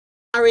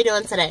are we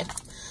doing today?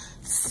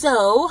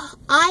 So,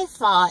 I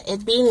thought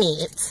it'd be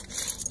neat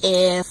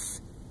if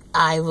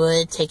I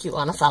would take you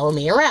on a follow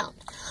me around.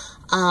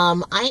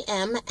 I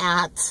am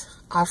at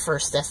our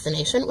first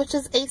destination, which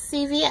is a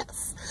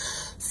CVS.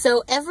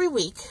 So, every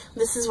week,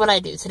 this is what I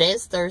do. Today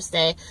is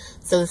Thursday,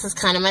 so this is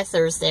kind of my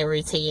Thursday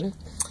routine.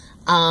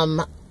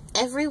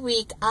 Every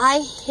week, I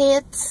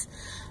hit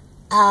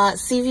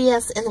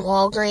CVS and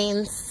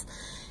Walgreens.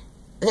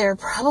 There are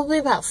probably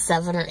about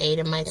 7 or 8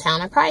 in my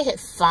town. I probably hit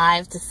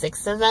 5 to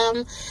 6 of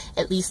them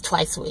at least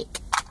twice a week.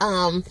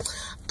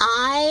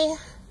 I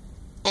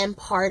am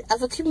part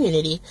of a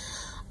community,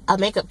 a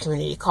makeup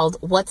community called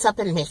What's Up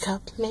in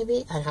Makeup,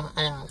 maybe? I don't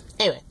know.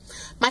 Anyway,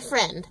 my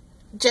friend,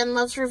 Jen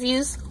Loves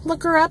Reviews,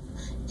 look her up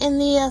in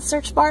the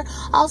search bar.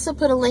 I'll also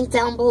put a link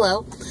down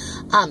below.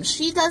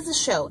 She does a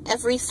show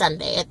every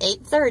Sunday at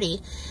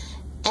 8:30.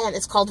 And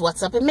it's called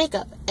What's Up in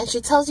Makeup. And she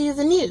tells you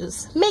the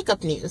news,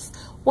 makeup news.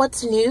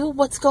 What's new,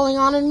 what's going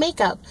on in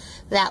makeup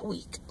that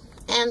week.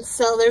 And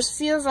so there's a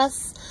few of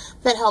us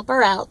that help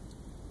her out.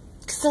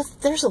 Because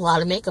there's a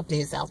lot of makeup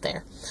news out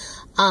there.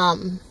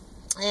 And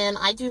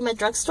I do my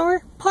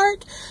drugstore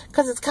part.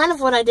 Because it's kind of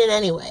what I did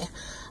anyway.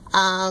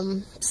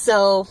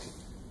 So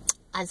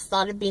I just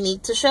thought it'd be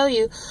neat to show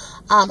you.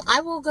 I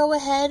will go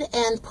ahead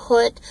and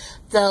put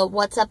the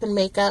What's Up in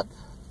Makeup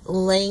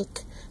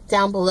link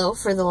down below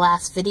for the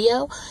last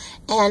video,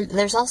 and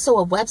there's also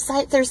a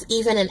website. There's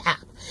even an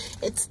app.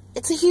 It's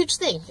a huge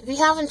thing. If you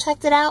haven't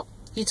checked it out,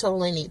 you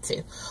totally need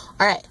to.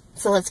 Alright,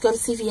 so let's go to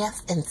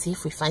CVS and see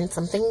if we find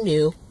something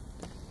new.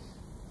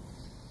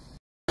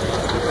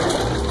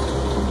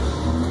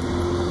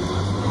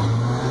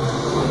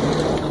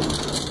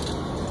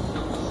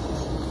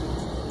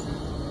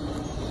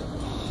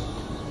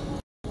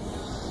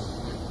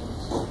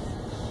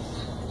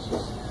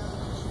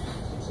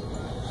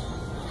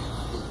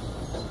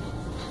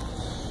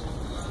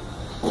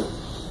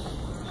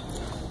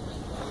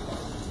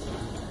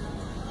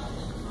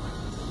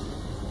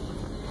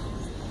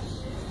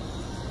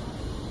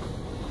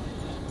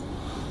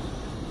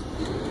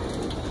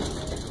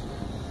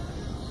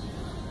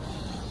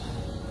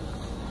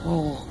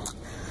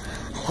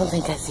 I don't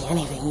think I see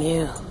anything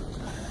new.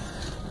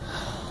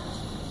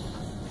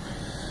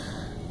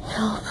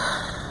 Nope.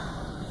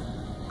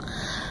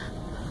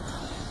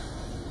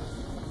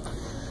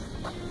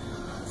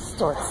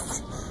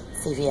 Stores.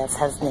 CVS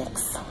has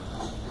nix.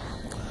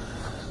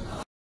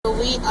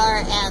 We are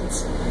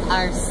at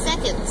our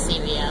second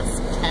CVS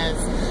because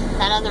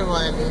that other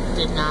one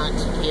did not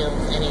yield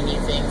any new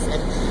things,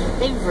 and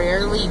they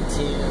rarely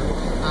do.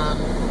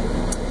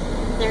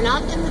 They're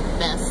not in the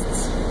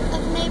best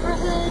of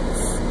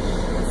neighborhoods,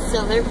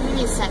 so their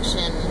beauty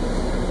section,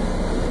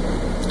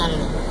 I don't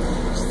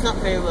know, it's not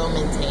very well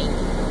maintained,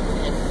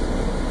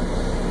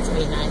 to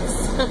be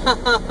nice.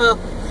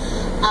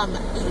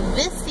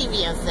 This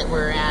CVS that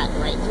we're at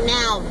right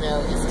now,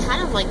 though, is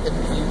kind of like the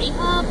beauty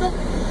hub.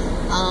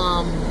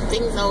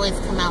 Things always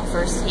come out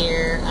first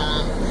here.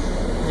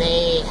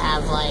 They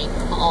have like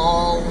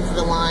all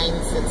the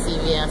lines that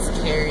CVS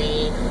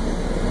carry,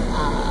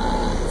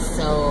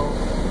 so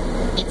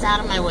it's out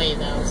of my way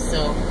though,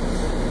 so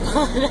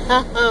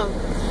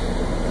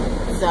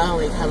so I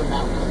only come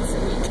about once a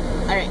week.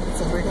 Alright,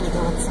 so we're gonna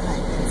go inside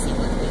and see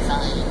what we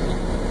find.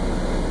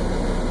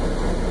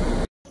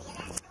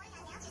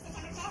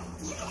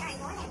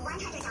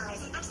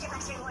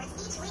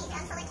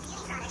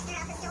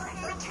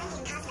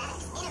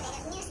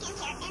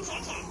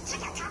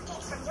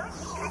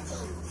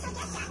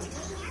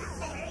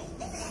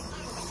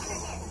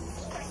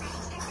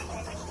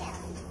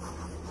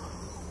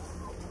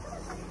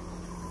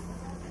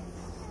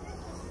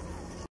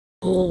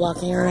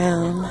 Walking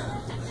around,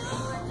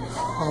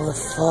 all the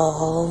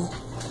fall,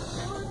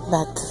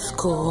 back to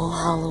school,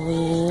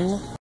 Halloween,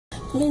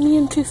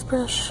 Minion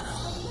toothbrush.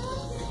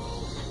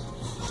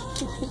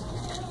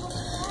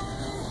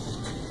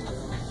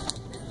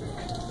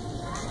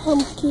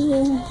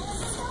 Pumpkin.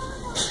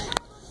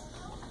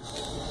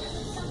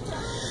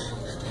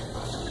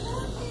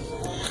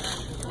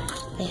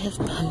 They have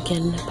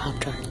pumpkin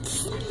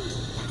Pop-Tarts.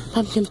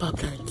 Pumpkin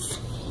Pop-Tarts.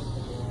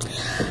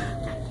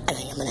 I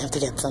think I'm gonna have to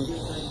get some.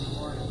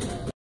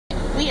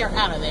 We are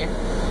out of there.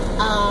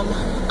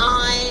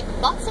 I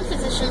bought some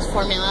Physicians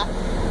Formula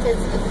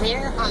because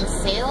they're on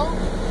sale.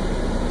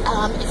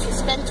 If you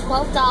spend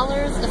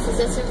 $12 of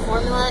Physician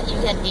Formula,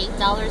 you get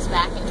 $8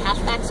 back in cash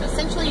back. So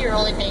essentially, you're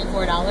only paying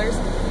 $4.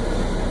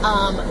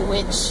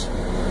 Which,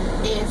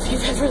 if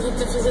you've ever looked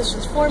at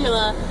Physicians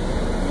Formula,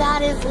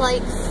 that is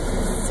like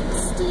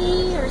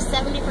 60 or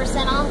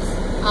 70% off.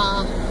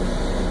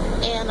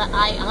 And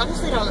I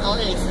honestly don't own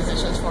any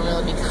Physicians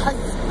Formula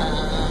because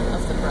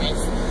of the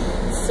price.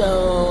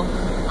 So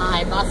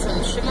I bought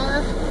some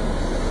shimmer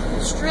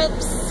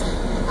strips,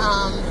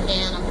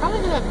 and I'm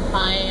probably going to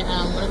buy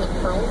one of the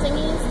pearl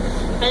thingies,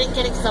 but I didn't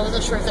get it because I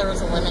wasn't sure if there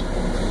was a limit,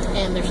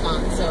 and there's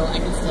not, so I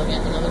can still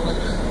get another one.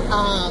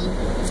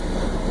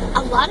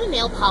 A lot of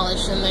nail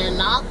polish in there,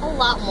 not a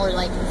lot more.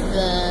 Like,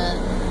 the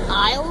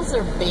aisles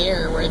are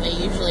bare where they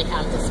usually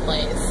have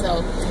displays,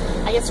 so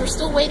I guess we're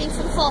still waiting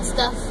for the fall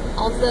stuff,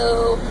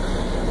 although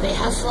they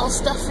have fall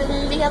stuff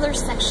in the other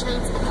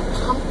sections. I got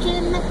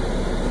pumpkin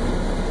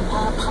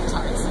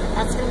Pop-Tarts.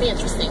 That's going to be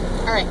interesting.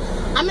 Alright,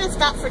 I'm going to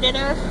stop for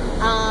dinner,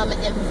 and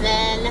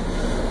then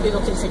we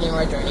will continue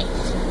our journey.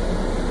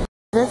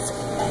 This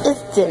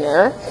is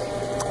dinner.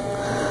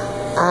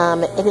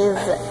 It is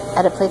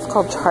at a place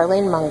called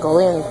Charlie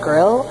Mongolian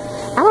Grill.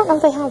 I don't know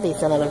if they have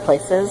these in other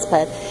places,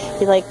 but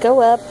you like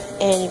go up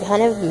and you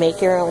kind of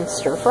make your own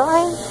stir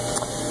fry,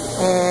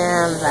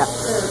 and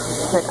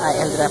that's what I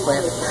ended up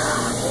with.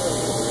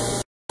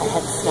 I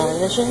had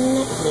smell-o-vision.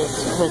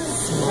 This would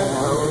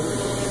smell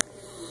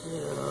so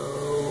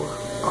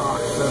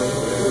awesome.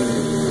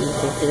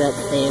 Can you see that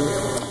steam?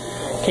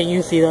 Can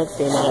you see that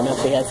steam? I don't know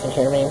if you guys can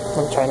hear me.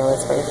 I'm trying to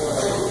whisper.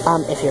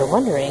 If you're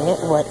wondering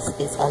what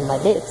is on my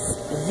lips,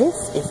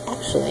 this is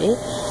actually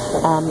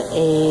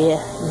a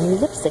new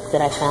lipstick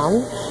that I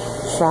found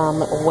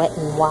from Wet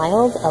n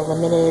Wild, a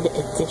limited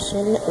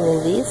edition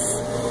release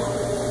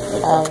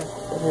of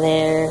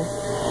their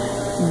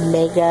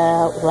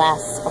Mega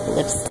Last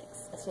lipsticks.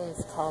 This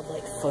one's called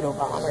like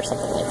Photobomb or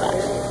something like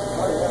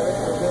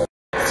that.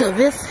 So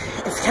this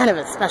is kind of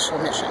a special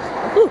mission.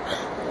 Ooh,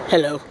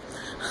 hello.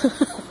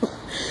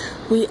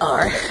 We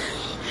are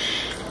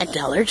at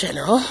Dollar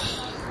General,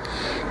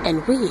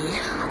 and we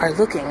are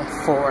looking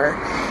for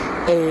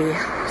a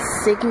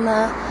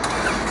Sigma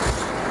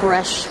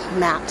brush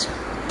matte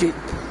dupe.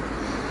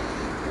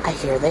 I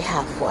hear they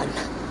have one.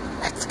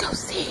 Let's go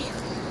see.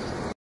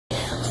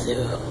 So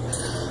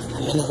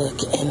I'm gonna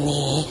look in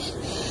the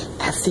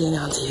I've seen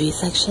on TV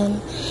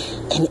section,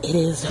 and it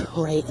is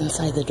right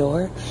inside the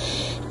door,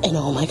 and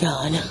oh my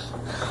god,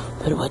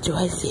 but what do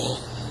I see?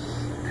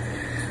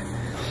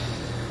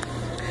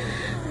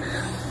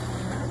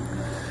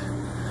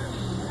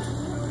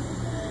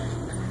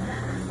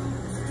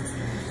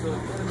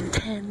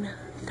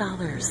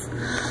 $10.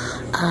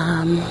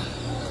 I'm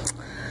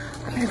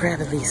gonna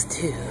grab at least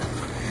two,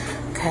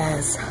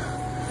 because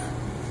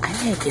I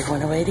may give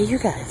one away to you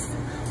guys.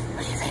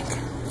 What do you think?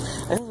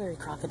 I feel very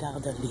Crocodile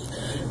Dundee.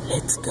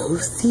 Let's go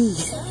see.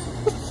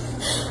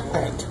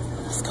 Alright,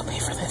 let's go pay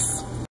for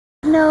this.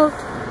 Note,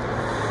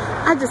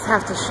 I just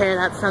have to share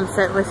that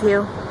sunset with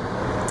you.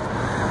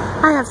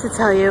 I have to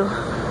tell you,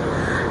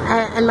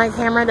 and my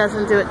camera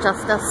doesn't do it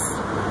justice,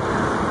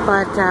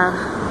 but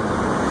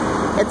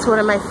it's one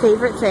of my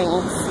favorite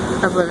things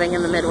of living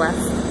in the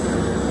Midwest,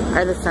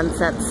 are the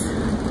sunsets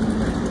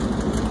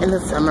in the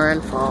summer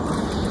and fall.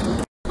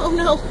 Oh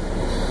no.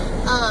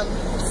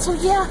 So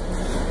yeah,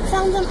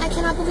 found them. I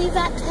cannot believe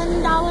that.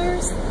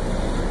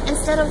 $10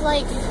 instead of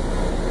like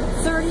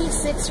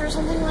 36 or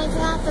something like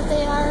that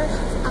they are.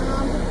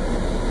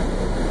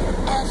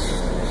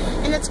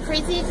 And it's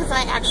crazy because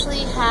I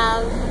actually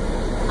have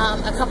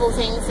a couple of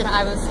things that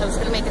I was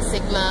going to make a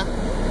Sigma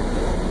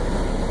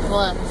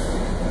glove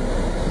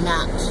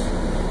matte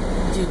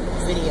dupe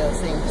video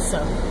thing,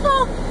 so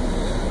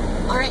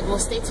alright, well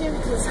stay tuned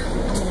because I'm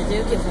going to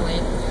do a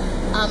giveaway.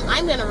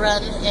 I'm going to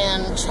run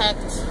and check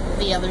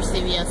the other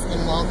CVS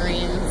and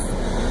Walgreens.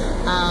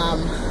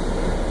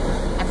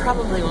 I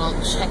probably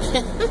won't check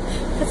it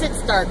because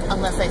it's dark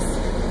unless I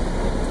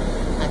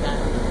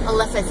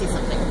see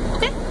something,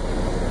 okay?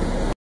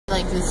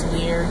 Like this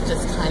weird,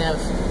 just kind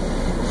of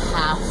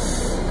half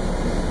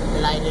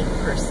lighted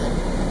person.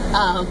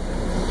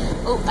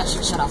 Oh, I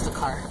should shut off the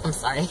car. I'm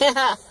sorry.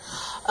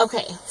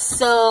 Okay,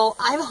 so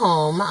I'm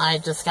home. I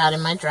just got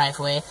in my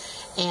driveway,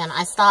 and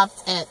I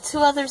stopped at 2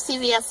 other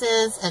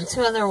CVS's and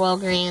 2 other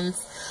Walgreens,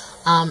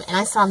 and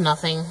I saw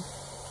nothing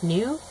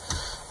new,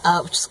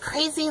 which is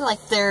crazy.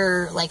 Like,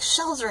 their, like,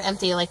 shelves are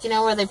empty. Like, you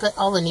know, where they put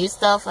all the new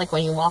stuff, like,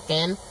 when you walk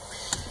in?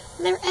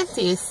 They're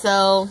empty,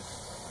 so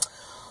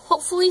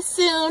hopefully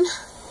soon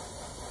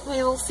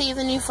we will see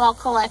the new fall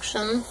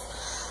collections.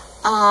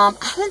 I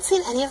haven't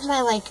seen any of my,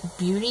 like,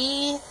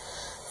 beauty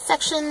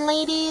section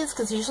ladies,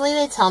 because usually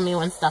they tell me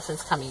when stuff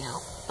is coming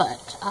out,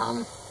 but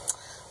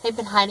they've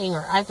been hiding,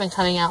 or I've been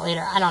coming out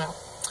later. I don't know.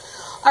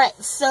 Alright,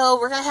 so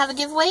we're going to have a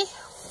giveaway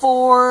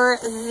for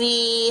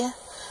the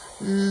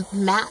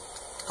matte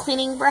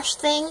cleaning brush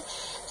thing,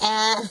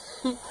 and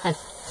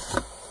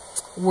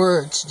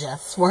words,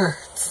 Jess,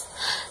 words.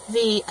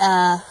 The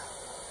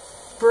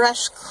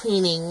brush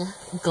cleaning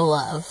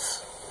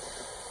glove,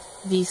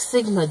 the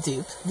Sigma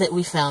dupe that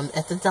we found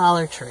at the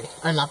Dollar Tree,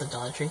 or not the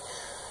Dollar Tree,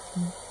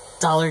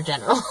 Dollar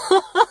General.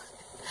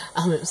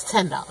 It was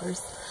 $10.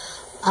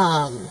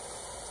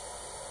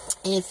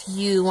 If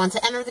you want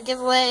to enter the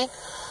giveaway,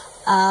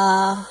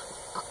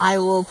 I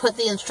will put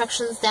the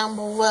instructions down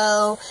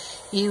below.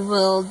 You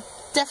will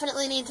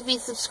definitely need to be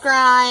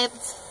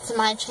subscribed to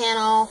my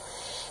channel,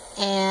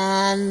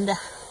 and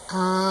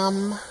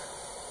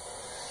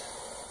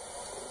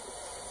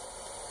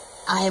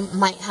I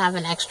might have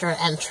an extra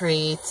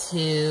entry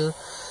to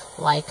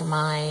like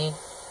my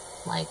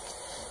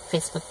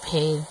Facebook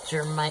page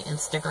or my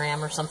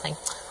Instagram or something.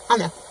 I don't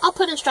know. I'll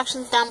put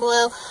instructions down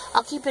below.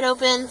 I'll keep it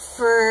open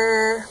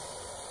for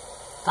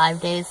 5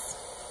 days,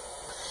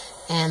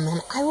 and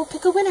then I will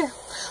pick a winner.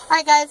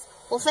 Alright guys,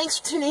 Well, thanks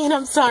for tuning in.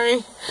 I'm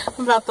sorry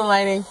about the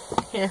lighting.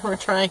 Here, we're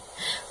trying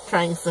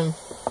some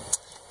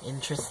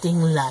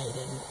interesting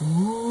lighting.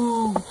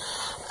 Ooh.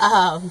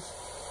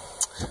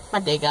 My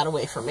day got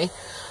away from me.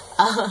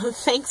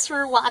 Thanks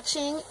for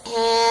watching,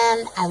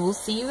 and I will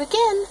see you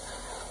again.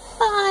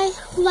 Bye.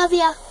 Love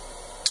ya.